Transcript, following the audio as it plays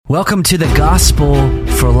Welcome to the Gospel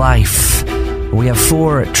for Life. We have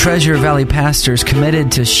 4 Treasure Valley pastors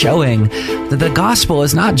committed to showing that the gospel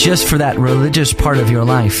is not just for that religious part of your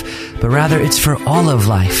life, but rather it's for all of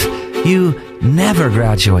life. You never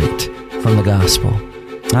graduate from the gospel.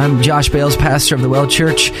 I'm Josh Bales, pastor of the Well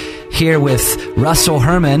Church, here with Russell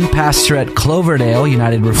Herman, pastor at Cloverdale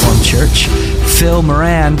United Reformed Church, Phil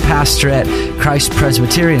Moran, pastor at Christ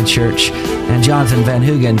Presbyterian Church, and Jonathan Van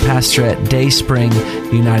Hoogen, pastor at Dayspring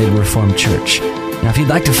United Reformed Church. Now, if you'd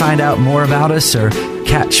like to find out more about us or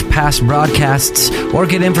catch past broadcasts or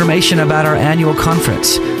get information about our annual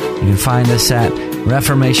conference, you can find us at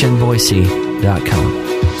reformationboise.com.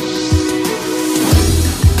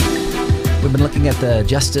 We've been looking at the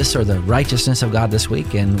justice or the righteousness of God this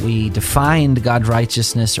week, and we defined God's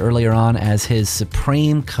righteousness earlier on as His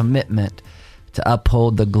supreme commitment to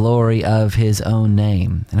uphold the glory of His own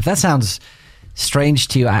name. And if that sounds strange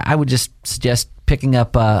to you, I would just suggest picking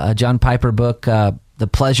up a John Piper book, The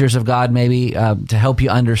Pleasures of God, maybe, to help you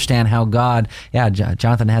understand how God... Yeah,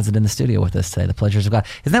 Jonathan has it in the studio with us today, The Pleasures of God.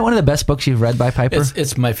 Isn't that one of the best books you've read by Piper?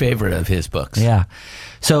 It's my favorite of his books. Yeah.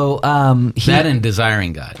 So that and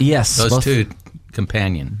Desiring God. Yes. Those two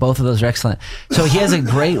companion. Both of those are excellent. So he has a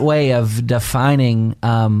great way of defining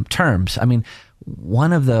terms. I mean,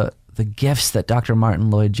 one of the gifts that Dr. Martin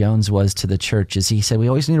Lloyd-Jones was to the church is he said we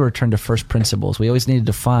always need to return to first principles. We always need to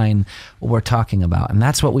define what we're talking about. And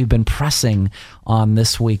that's what we've been pressing on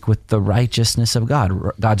this week with the righteousness of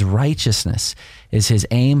God. God's righteousness is His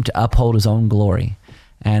aim to uphold His own glory.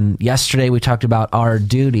 And yesterday we talked about our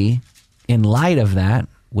duty in light of that,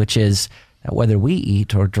 which is that whether we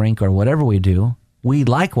eat or drink or whatever we do, we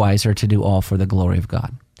likewise are to do all for the glory of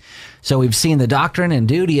God. So we've seen the doctrine and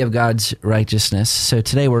duty of God's righteousness. So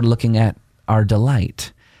today we're looking at our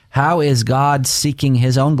delight. How is God seeking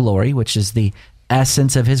His own glory, which is the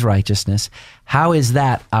essence of His righteousness? How is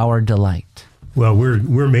that our delight? Well,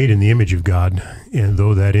 we're made in the image of God, and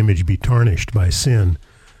though that image be tarnished by sin,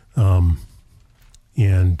 and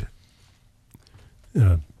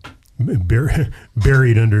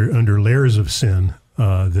buried under layers of sin,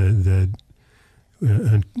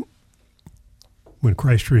 when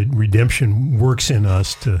Christ's redemption works in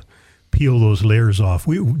us to peel those layers off,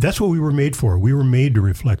 that's what we were made for. We were made to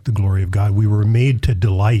reflect the glory of God. We were made to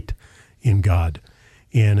delight in God.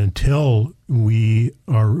 And until we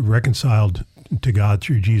are reconciled to God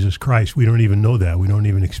through Jesus Christ, we don't even know that. We don't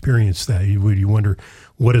even experience that. You wonder,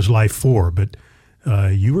 what is life for? But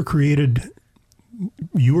you were created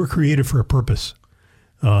for a purpose.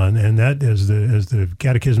 And that, as the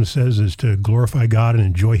Catechism says, is to glorify God and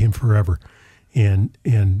enjoy Him forever. And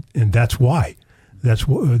that's why. That's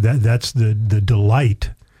the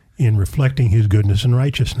delight in reflecting His goodness and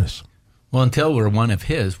righteousness. Well, until we're one of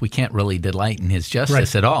His, we can't really delight in His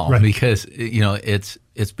justice at all, right? Because it's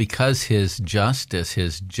because His justice,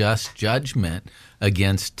 His just judgment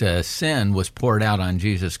against sin was poured out on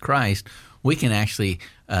Jesus Christ. We can actually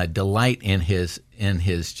delight in His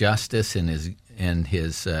justice and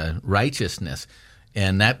His righteousness,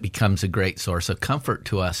 and that becomes a great source of comfort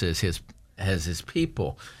to us as His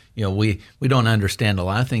people. We don't understand a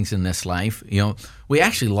lot of things in this life. We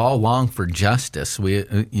actually all long for justice.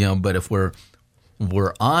 But if we're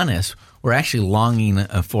honest, we're actually longing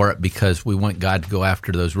for it because we want God to go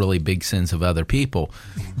after those really big sins of other people.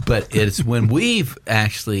 But it's when we've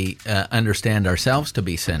actually understand ourselves to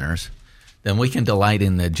be sinners, then we can delight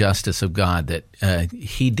in the justice of God, that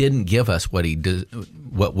He didn't give us what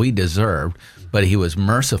we deserved, but He was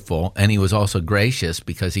merciful, and He was also gracious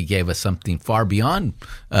because He gave us something far beyond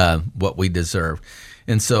what we deserve.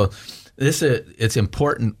 And so it's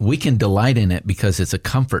important. We can delight in it because it's a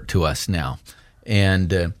comfort to us now.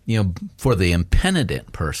 And for the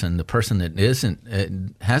impenitent person, the person that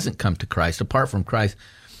hasn't come to Christ, apart from Christ,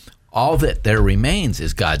 all that there remains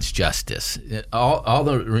is God's justice. It's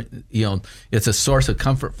a source of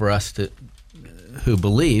comfort for us who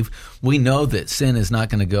believe. We know that sin is not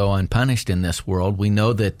going to go unpunished in this world. We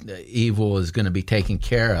know that evil is going to be taken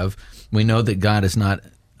care of. We know that God is not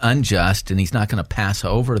unjust, and He's not going to pass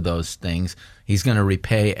over those things. He's going to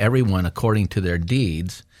repay everyone according to their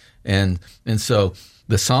deeds. And so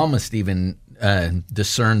the psalmist even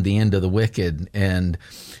discerned the end of the wicked, and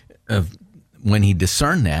when he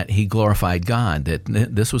discerned that, he glorified God, that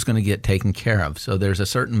this was going to get taken care of. So there's a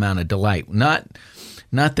certain amount of delight. Not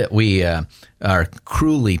that we are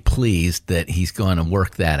cruelly pleased that He's going to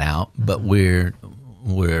work that out, but we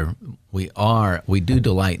do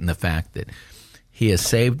delight in the fact that He has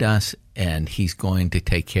saved us and He's going to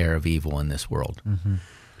take care of evil in this world. Mm-hmm.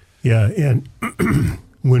 Yeah, and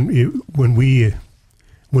when we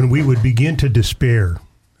would begin to despair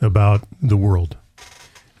about the world,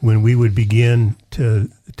 when we would begin to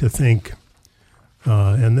think,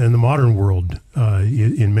 and the modern world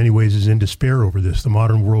in many ways is in despair over this. The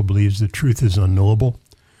modern world believes that truth is unknowable,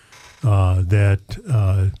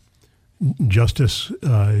 that justice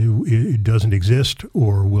it doesn't exist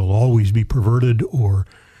or will always be perverted,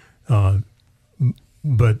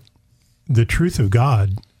 but the truth of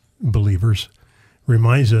God, believers,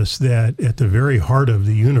 reminds us that at the very heart of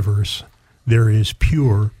the universe there is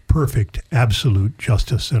pure, perfect, absolute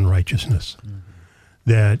justice and righteousness. Mm-hmm.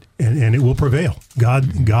 That and it will prevail.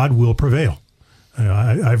 God will prevail.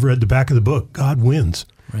 I've read the back of the book. God wins.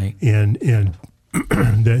 Right. And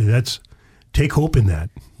that's take hope in that.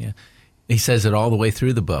 Yeah. He says it all the way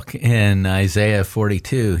through the book. In Isaiah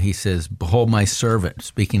 42, he says, "Behold my servant,"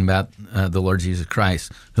 speaking about the Lord Jesus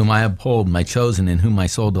Christ, "whom I uphold, my chosen, in whom my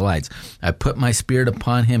soul delights. I put my spirit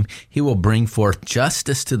upon him. He will bring forth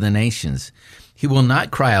justice to the nations. He will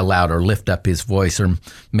not cry aloud or lift up his voice or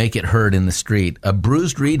make it heard in the street. A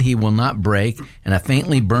bruised reed he will not break, and a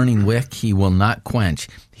faintly burning wick he will not quench.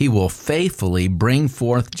 He will faithfully bring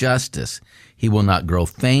forth justice. He will not grow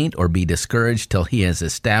faint or be discouraged till he has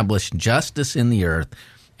established justice in the earth,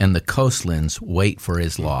 and the coastlands wait for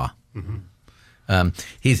his law." Mm-hmm.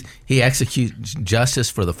 He executes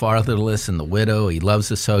justice for the fatherless and the widow. He loves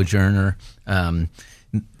the sojourner.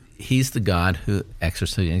 He's the God who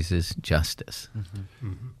exercises justice. Mm-hmm.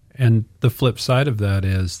 Mm-hmm. And the flip side of that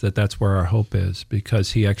is that's where our hope is,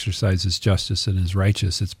 because he exercises justice and is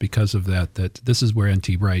righteous. It's because of that this is where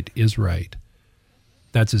N.T. Wright is right.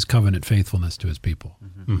 That's his covenant faithfulness to his people.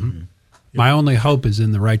 Mm-hmm. Mm-hmm. Yep. My only hope is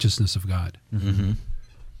in the righteousness of God. Mm-hmm.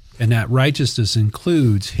 And that righteousness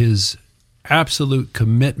includes his absolute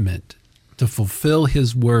commitment to fulfill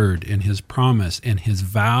his word and his promise and his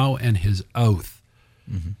vow and his oath.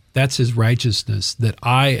 Mm-hmm. That's his righteousness that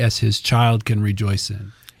I, as his child, can rejoice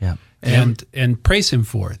in. Yeah. And praise him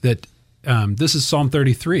for. That this is Psalm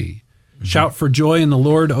 33. Mm-hmm. Shout for joy in the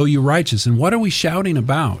Lord, O you righteous. And what are we shouting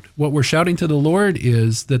about? What we're shouting to the Lord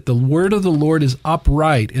is that the word of the Lord is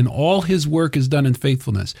upright and all his work is done in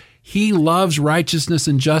faithfulness. He loves righteousness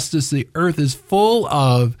and justice. The earth is full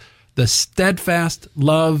of the steadfast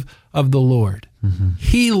love of the Lord. Mm-hmm.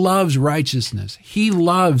 He loves righteousness. He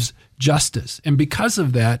loves justice. And because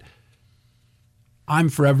of that, I'm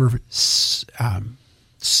forever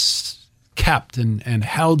kept and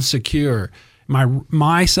held secure.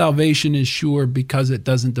 My salvation is sure because it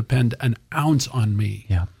doesn't depend an ounce on me.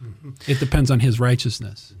 Yeah, it depends on his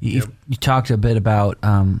righteousness. You talked a bit about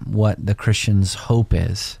what the Christian's hope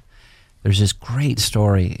is. There's this great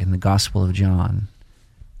story in the Gospel of John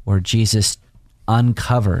where Jesus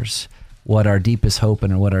uncovers what our deepest hope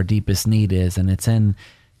and what our deepest need is, and it's in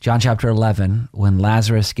John chapter 11 when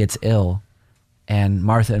Lazarus gets ill, and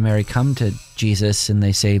Martha and Mary come to Jesus and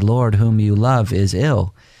they say, "Lord, whom you love is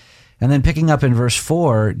ill." And then picking up in verse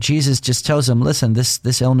 4, Jesus just tells them, listen,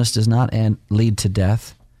 this illness does not lead to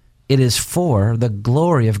death. It is for the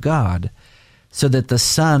glory of God, so that the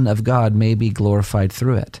Son of God may be glorified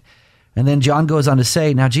through it. And then John goes on to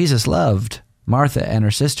say, now Jesus loved Martha and her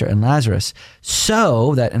sister and Lazarus,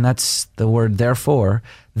 so that, and that's the word therefore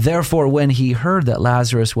when he heard that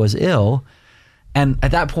Lazarus was ill, and at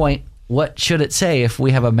that point, what should it say if we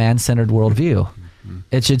have a man-centered worldview?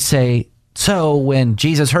 It should say, so when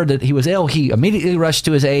Jesus heard that he was ill, he immediately rushed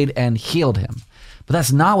to his aid and healed him. But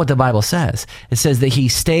that's not what the Bible says. It says that he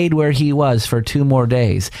stayed where he was for 2 more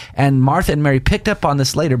days. And Martha and Mary picked up on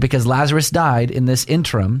this later because Lazarus died in this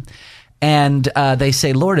interim. And they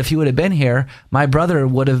say, Lord, if you would have been here, my brother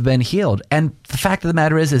would have been healed. And the fact of the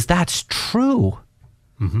matter is that's true.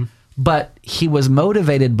 Mm-hmm. But he was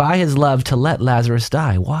motivated by his love to let Lazarus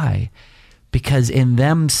die. Why? Because in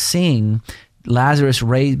them seeing Lazarus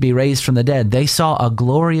be raised from the dead, they saw a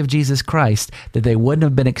glory of Jesus Christ that they wouldn't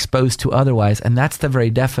have been exposed to otherwise. And that's the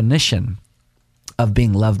very definition of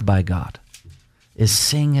being loved by God, is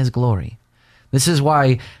seeing his glory. This is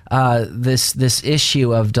why this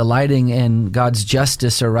issue of delighting in God's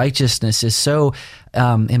justice or righteousness is so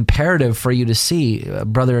imperative for you to see,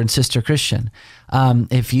 brother and sister Christian.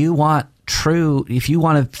 If you want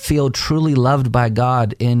to feel truly loved by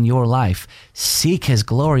God in your life, seek his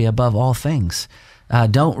glory above all things.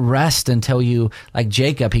 Don't rest until you, like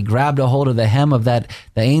Jacob, he grabbed a hold of the hem of the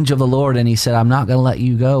angel of the Lord, and he said, I'm not going to let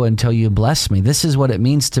you go until you bless me. This is what it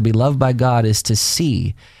means to be loved by God, is to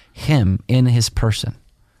see him in his person.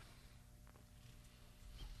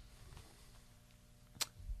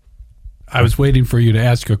 I was waiting for you to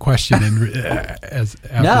ask a question.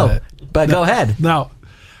 But go ahead. No.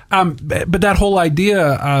 But that whole idea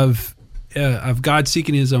of God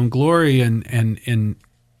seeking his own glory and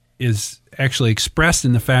is actually expressed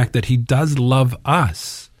in the fact that he does love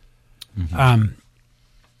us.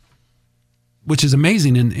 which is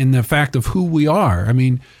amazing in the fact of who we are. I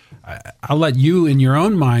mean, I'll let you in your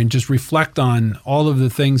own mind just reflect on all of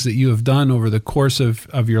the things that you have done over the course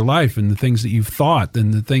of your life, and the things that you've thought,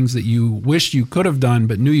 and the things that you wished you could have done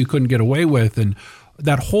but knew you couldn't get away with. And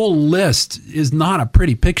that whole list is not a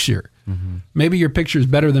pretty picture. Mm-hmm. Maybe your picture is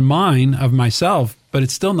better than mine of myself, but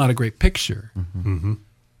it's still not a great picture. Mm-hmm. Mm-hmm.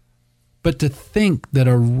 But to think that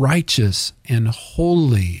a righteous and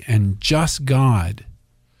holy and just God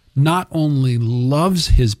not only loves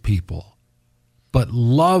his people, but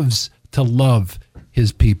loves to love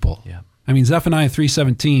his people. Yeah. I mean, Zephaniah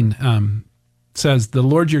 3:17 says, "The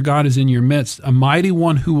Lord your God is in your midst, a mighty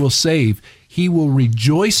one who will save. He will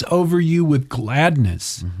rejoice over you with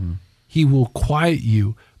gladness. Mm-hmm. He will quiet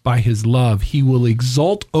you by his love. He will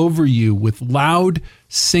exult over you with loud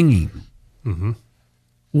singing." Mm-hmm.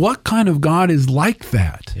 What kind of God is like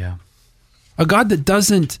that? Yeah. A God that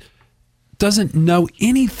doesn't know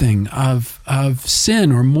anything of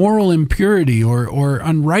sin or moral impurity or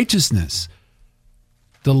unrighteousness,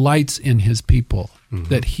 delights in his people, mm-hmm.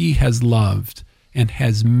 that he has loved and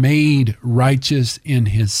has made righteous in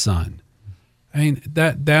his Son. I mean,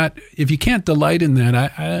 that if you can't delight in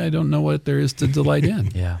that, I don't know what there is to delight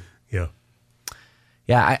in. Yeah. Yeah.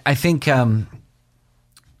 Yeah, I think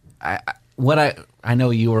I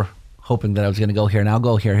know you were hoping that I was going to go here, and I'll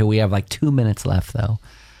go here. We have like 2 minutes left, though.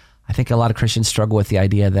 I think a lot of Christians struggle with the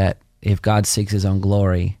idea that if God seeks his own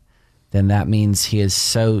glory, then that means he is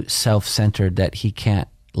so self-centered that he can't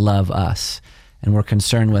love us. And we're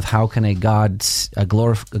concerned with how can a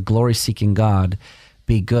glory-seeking God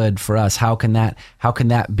be good for us? How can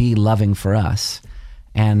that be loving for us?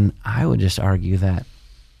 And I would just argue that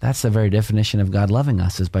that's the very definition of God loving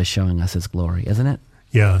us, is by showing us his glory, isn't it?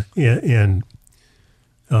 Yeah, and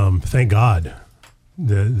thank God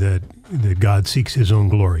that God seeks his own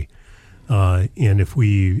glory. And if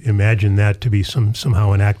we imagine that to be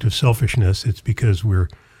somehow an act of selfishness, it's because we're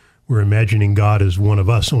imagining God as one of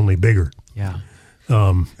us, only bigger. Yeah.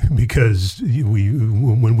 Because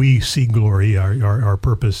when we seek glory, our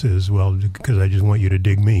purpose is, well, because I just want you to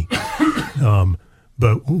dig me.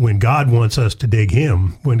 But when God wants us to dig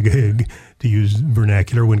him, to use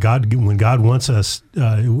vernacular, when God wants us,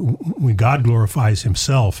 when God glorifies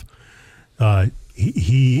himself,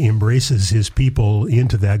 he embraces his people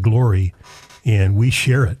into that glory, and we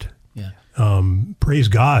share it. Yeah. Praise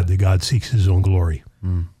God that God seeks his own glory.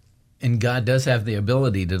 Mm. And God does have the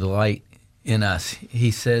ability to delight in us. He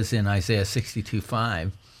says in Isaiah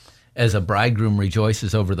 62:5, "As a bridegroom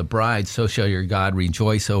rejoices over the bride, so shall your God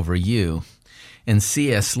rejoice over you." And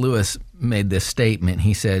C.S. Lewis made this statement.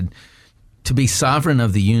 He said, "To be sovereign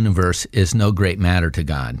of the universe is no great matter to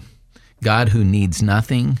God. God, who needs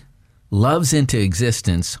nothing, loves into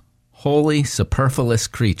existence holy, superfluous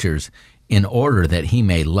creatures in order that he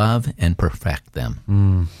may love and perfect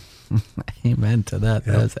them." Amen to that.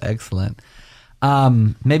 Yep. That's excellent.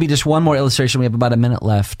 Maybe just one more illustration. We have about a minute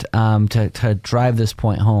left to drive this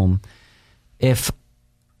point home. If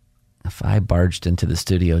I barged into the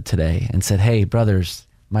studio today and said, "Hey, brothers,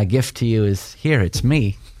 my gift to you is here. It's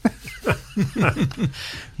me."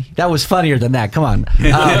 That was funnier than that. Come on.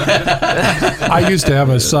 I used to have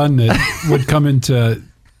a son that would come into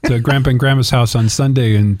Grandpa and Grandma's house on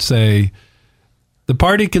Sunday and say, "The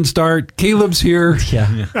party can start. Caleb's here."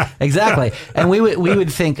 Yeah, exactly. And we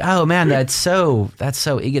would think, "Oh man, that's so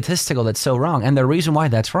egotistical. That's so wrong." And the reason why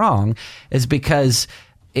that's wrong is because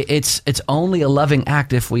it's only a loving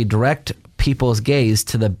act if we direct people's gaze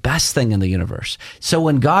to the best thing in the universe. So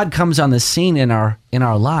when God comes on the scene in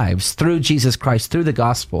our lives through Jesus Christ, through the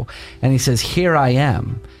gospel, and he says, "Here I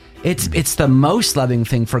am," it's the most loving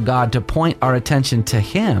thing for God to point our attention to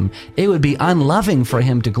him. It would be unloving for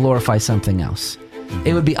him to glorify something else.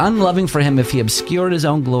 It would be unloving for him if he obscured his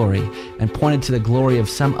own glory and pointed to the glory of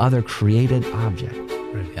some other created object.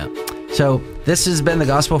 Right. Yeah. So this has been the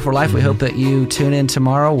Gospel for Life. We hope that you tune in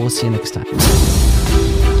tomorrow. We'll see you next time.